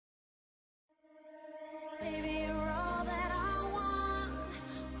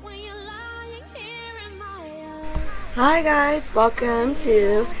Hi guys, welcome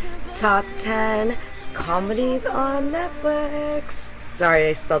to Top 10 Comedies on Netflix. Sorry,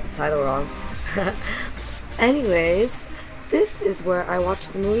 I spelled the title wrong. Anyways, this is where I watch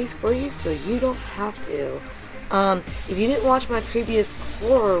the movies for you so you don't have to. If you didn't watch my previous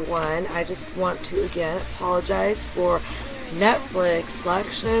horror one, I just want to again apologize for Netflix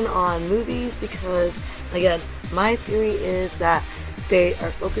selection on movies because, again, my theory is that they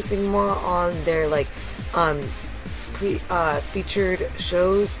are focusing more on their featured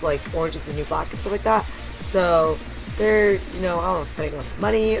shows like Orange is the New Black and stuff like that. So they're, I don't know, spending less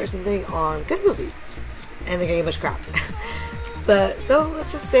money or something on good movies. And they're getting much crap. But so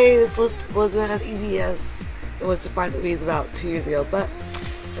let's just say this list wasn't as easy as it was to find movies about 2 years ago. But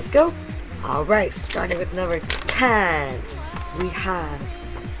let's go. Alright, starting with number 10. We have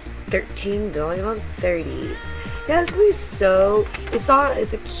 13 going on 30. Yeah, this movie's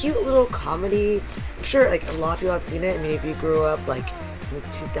it's a cute little comedy. I'm sure like a lot of people have seen it. I mean, if you grew up like in the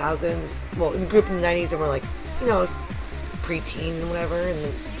 2000s, well, you grew up in the 90s and were like, preteen and whatever in the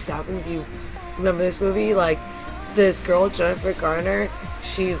 2000s, you remember this movie. Like, this girl, Jennifer Garner,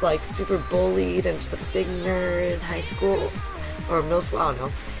 she's like super bullied and just a big nerd in high school or middle school, I don't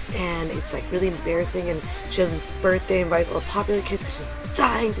know. And it's like really embarrassing, and she has this birthday, invites all the popular kids because she's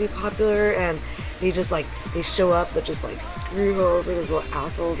dying to be popular, and they show up but just like screw her over, those little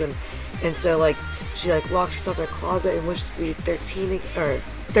assholes. And so like she like locks herself in her closet and wishes to be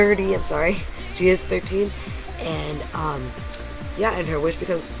 30, I'm sorry. She is 13, and and her wish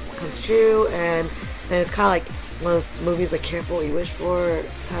comes true. And then it's kind of like one of those movies like Careful What You Wish For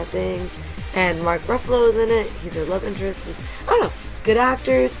kind of thing. And Mark Ruffalo is in it. He's her love interest. And, I don't know, good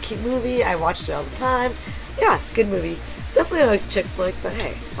actors, cute movie. I watched it all the time. Yeah, good movie. Definitely a chick flick, but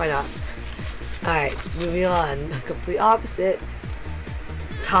hey, why not? Alright, moving on. Complete opposite.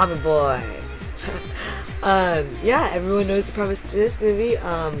 Tommy Boy. Everyone knows the premise to this movie.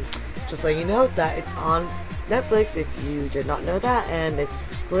 Just letting you know that it's on Netflix if you did not know that, and it's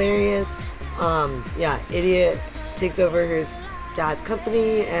hilarious. Idiot takes over his dad's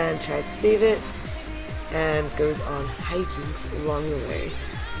company and tries to save it and goes on hijinks along the way.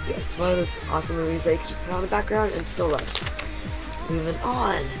 Yes, one of those awesome movies that you can just put on the background and still love. Moving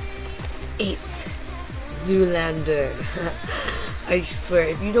on. 8. Zoolander. I swear,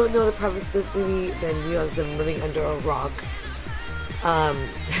 if you don't know the premise of this movie, then you have been living under a rock.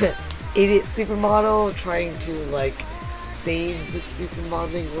 Idiot supermodel trying to like save the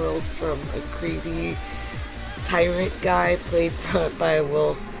supermodeling world from a crazy tyrant guy played by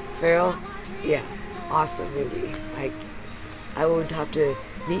Will Ferrell. Yeah, awesome movie. I would have to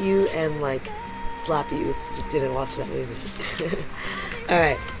meet you and like slap you if you didn't watch that movie.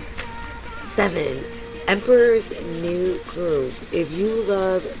 Alright. 7. Emperor's New Groove. If you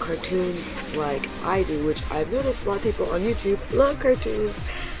love cartoons like I do, which I've noticed a lot of people on YouTube love cartoons,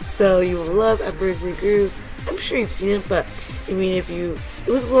 so you will love Emperor's New Groove. I'm sure you've seen it, but I mean, it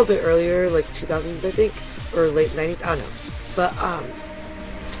was a little bit earlier, like 2000s, I think, or late 90s, I don't know. But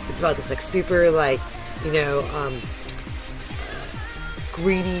it's about this like super like,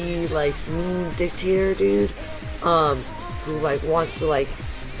 greedy, like mean dictator dude, who like wants to like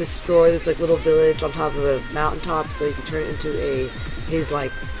destroy this like little village on top of a mountaintop so he can turn it into his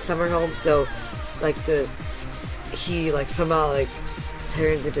like summer home. So like he like somehow like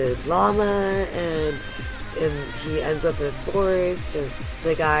turns into llama, and he ends up in a forest, and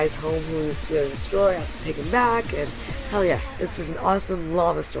the guy's home who's gonna destroy has to take him back, and hell yeah, it's just an awesome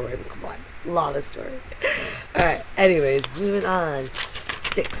llama story. I mean, come on, llama story. Alright, anyways, moving on.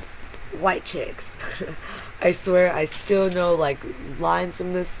 6. White Chicks. I swear I still know like lines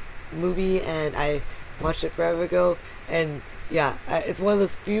from this movie, and I watched it forever ago, and yeah, it's one of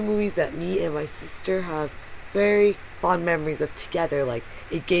those few movies that me and my sister have very fond memories of together. Like,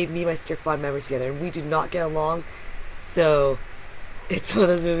 it gave me and my sister fond memories together, and we do not get along, so it's one of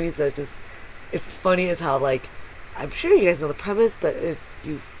those movies that just, it's funny as how, like, I'm sure you guys know the premise, but if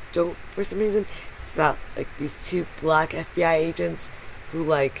you don't for some reason, it's about like these 2 black FBI agents who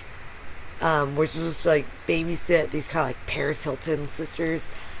like were just like babysit these kind of like Paris Hilton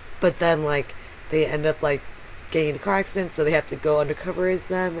sisters, but then like they end up like getting into car accidents, so they have to go undercover as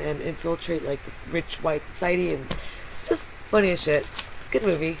them and infiltrate like this rich white society, and just funny as shit. Good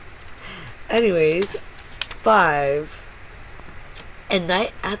movie. Anyways, 5. A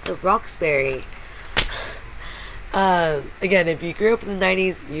Night at the Roxbury. Again, if you grew up in the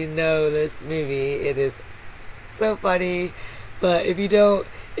 90s, you know this movie. It is so funny. But if you don't,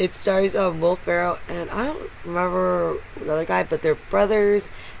 it stars Will Ferrell, and I don't remember the other guy, but they're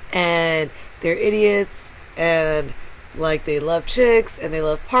brothers, and they're idiots, and like they love chicks, and they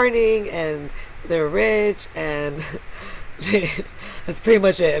love partying, and they were rich, and that's pretty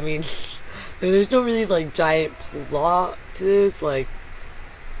much it. I mean, there's no really like giant plot to this. Like,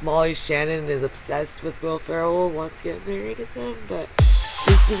 Molly Shannon is obsessed with Will Ferrell, wants to get married to them, but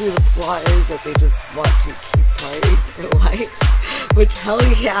basically the plot is that they just want to keep partying for life. Which, hell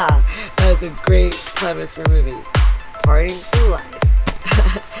yeah, that's a great premise for a movie. Partying for life.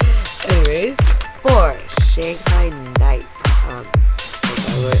 Anyways, for Shanghai Knights.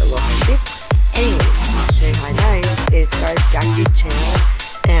 Anyways, Shanghai Knights, it stars Jackie Chan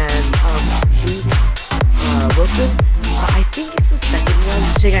and Wilson. I think it's the second one.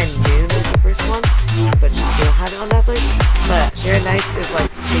 Shanghai Noon is the first one, but she still had it on Netflix. But Shanghai Knights is like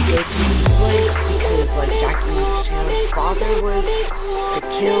they go to the place because like Jackie Chan's father was like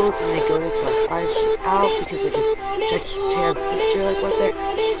killed, and they go to like find out because like his Jackie Chan's sister like went there.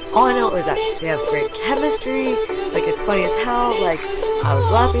 All I know is that they have great chemistry. Like, it's funny as hell. Like, I was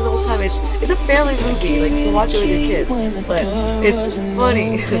laughing the whole time. It's a family movie. Like, you can watch it with your kids, but it's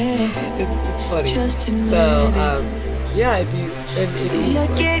funny. it's funny. So yeah, if you have a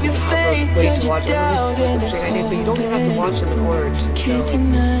way to watch movies, but you don't even have to watch them in order to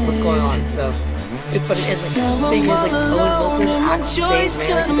know what's going on. So it's funny. And like the thing is, like Owen Wilson acts the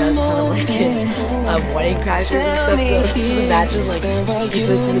same way, like he does kind of like in Wedding Crashers and stuff. So just imagine like he's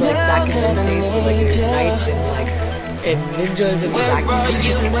supposed to be like back in those days with like his knights and like ninjas and back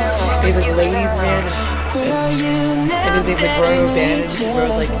he's like ladies man and his name's like Roy O'Bannon, and he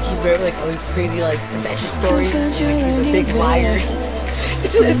wrote like all these crazy like adventure stories, and like he's a big liar.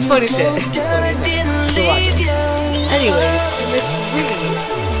 It's funny shit. It's funny shit. So watch it. Anyways, number 3,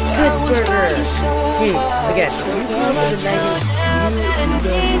 Goodburger. Dude, again, if you grew up in the 90s,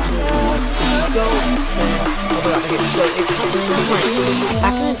 oh my god, okay, so it comes from like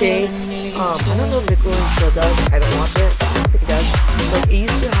back in the day. I don't know if Nickelodeon still does. I don't watch it. I don't think it does. Like, it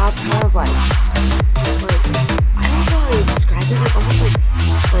used to have kind of like I don't know how to describe it. Like almost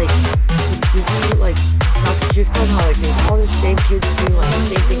like Disney like She was kind of how like there's all the same kids doing like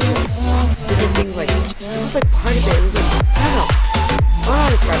the same things, like different things. Like this is like part of it. It was like I don't know. I don't know how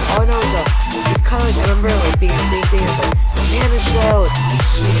to describe it. All I know is that it's kind of like I remember like being the same thing as like the Hannah Show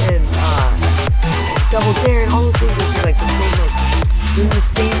and Double Dare and all those things were like the same like it was the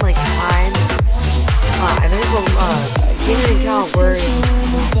same like time. And there's a Kanan and Cal were in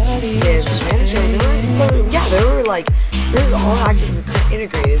the Hannah Show. So yeah, they were like all acting kind of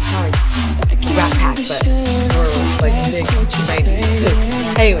integrated. It's kind of like Rat Pack, but we're like big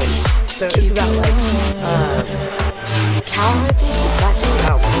 90s. Anyways, so it's about like Cal, I think that dude,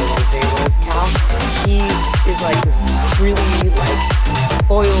 I don't know what his name was. Cal, he is like this really like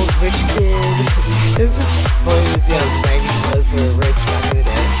spoiled rich kid. It's just funny to see how the 90s was were rich back in the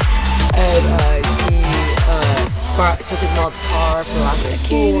day. And he took his mom's car for the last day of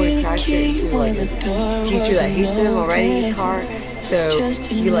school and crashed it into like his teacher that hates him already in his car. So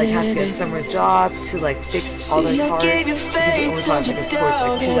he like has to get a summer job to like fix all their cars because he only buys like of course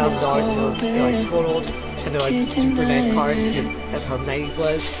like $2,000 and they're like totaled and they're like super nice cars because that's how the 90s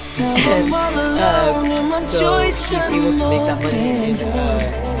was. And so he's able to make that money in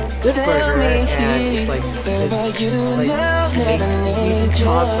Goodburger, and it's like this he makes a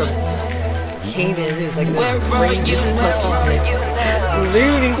job from Kanan, who's like this crazy fucking like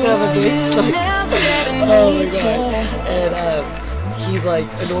loony son of a bitch, like oh my god. And he's like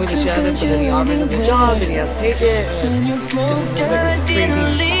annoying the shit out of him, so then he offers him the job and he has to take it, and then there's like this crazy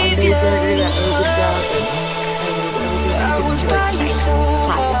Monday burger that opens up and there's everything you can see like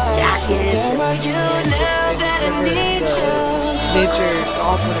plastic jackets and the miniature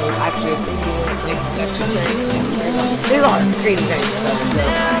golf when it was actually a thing you weren't like actually playing. There's all this crazy kind of stuff, so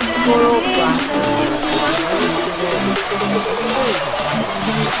total black.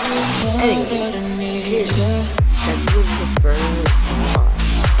 Anyways, that you would prefer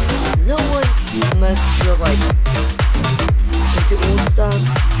no one unless you're like into old stuff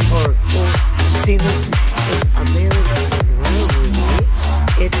or have seen this. It's a Marilyn Monroe movie.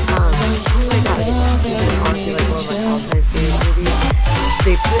 It's oh my god, it's honestly like one of my all-time favorite movies.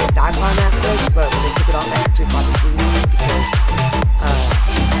 They put it back on Netflix, but when they took it off, I actually bought the DVD because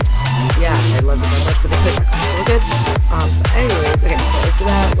yeah, I love it so much, but they put it back on. So good. But anyways, okay, so it's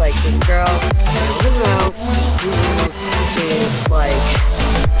about like this girl, Marilyn Monroe, who is like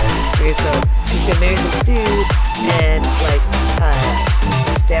okay, so she's getting married to this dude, and like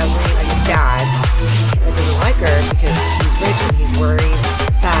his family, like his dad, doesn't like her because he's rich and he's worried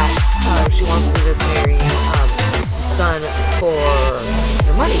that she wants to just marry his son for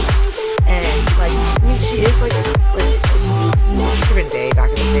their money. And like I mean she is like it's a different day back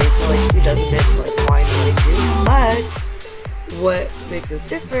in the day, so like she does admit to like wanting money too. But what makes us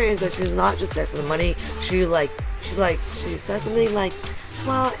different is that she's not just there for the money. She says something like,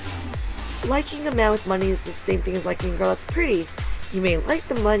 well, liking a man with money is the same thing as liking a girl that's pretty. You may like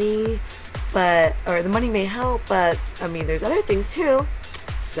the money, or the money may help, but I mean, there's other things too.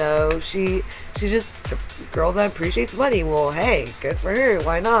 So she just a girl that appreciates money. Well, hey, good for her.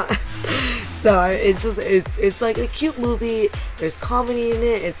 Why not? So it's like a cute movie. There's comedy in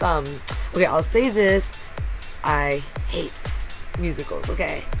it. It's okay. I'll say this. I hate musicals.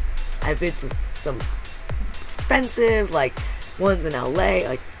 Okay, I've been to some expensive like ones in LA.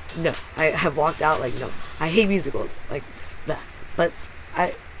 Like no, I have walked out like no. I hate musicals. Like that. But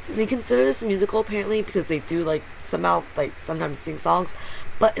they consider this a musical apparently because they do like somehow like sometimes sing songs,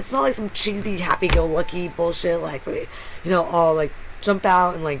 but it's not like some cheesy happy-go-lucky bullshit like all like jump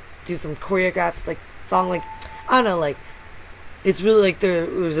out and like do some choreographed like song. Like I don't know, like it's really like there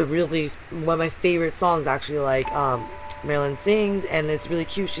was a really one of my favorite songs actually, like Marilyn sings, and it's really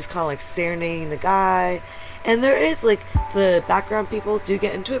cute. She's kind of like serenading the guy, and there is like the background people do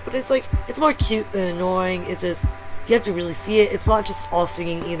get into it, but it's like it's more cute than annoying. It's just you have to really see it. It's not just all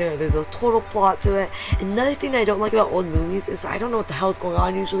singing either. There's a total plot to it. Another thing that I don't like about old movies is I don't know what the hell's going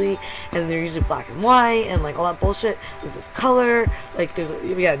on usually, and they're usually black and white and like all that bullshit. There's this color, like there's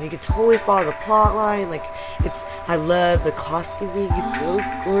yeah, and you can totally follow the plot line. Like I love the costuming. It's so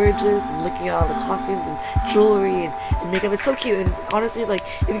gorgeous, and looking at all the costumes and jewelry and makeup. It's so cute. And honestly, like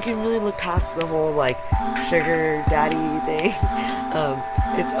if you can really look past the whole like sugar daddy thing,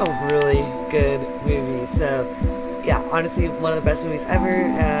 it's a really good movie. So yeah, honestly, one of the best movies ever,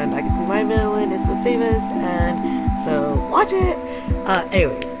 and I can see why Marilyn is so famous, and so watch it.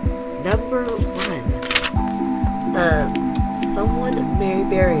 Anyways, number 1, Someone Mary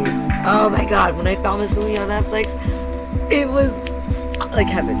Berry. Oh my god, when I found this movie on Netflix, it was like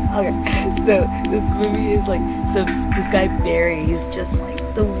heaven. Okay, so this movie is like, so this guy Barry, he's just like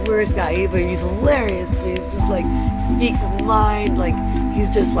the worst guy, but he's hilarious, but he's just like speaks his mind, like he's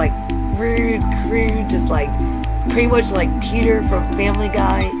just like rude, crude, just like pretty much like Peter from Family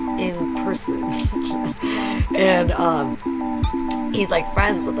Guy in person. And he's like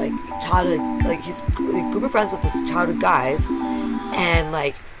friends with like childhood, like he's a group of friends with his childhood guys, and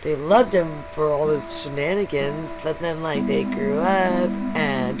like they loved him for all those shenanigans, but then like they grew up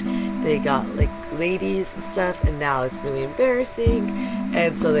and they got like ladies and stuff, and now it's really embarrassing,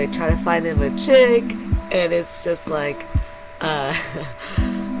 and so they try to find him a chick, and it's just like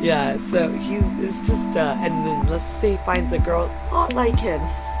yeah, so it's just and then let's just say he finds a girl a lot like him.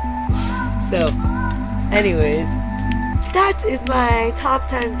 So anyways, that is my top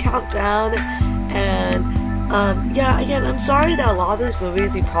 10 countdown. And yeah, again, I'm sorry that a lot of those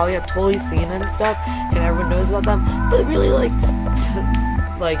movies you probably have totally seen and stuff, and everyone knows about them, but really like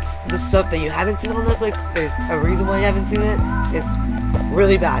like the stuff that you haven't seen on Netflix, there's a reason why you haven't seen it. It's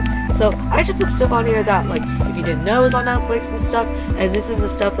really bad. So I should put stuff on here that like if you didn't know is on Netflix and stuff, and this is the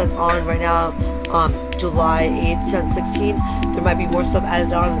stuff that's on right now, July 8th, 2016. There might be more stuff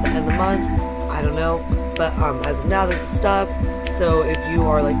added on at the end of the month, I don't know, but as of now, this is stuff. So if you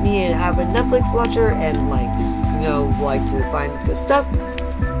are like me and have a Netflix watcher and like like to find good stuff,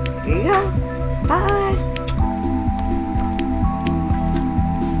 here you go. Bye.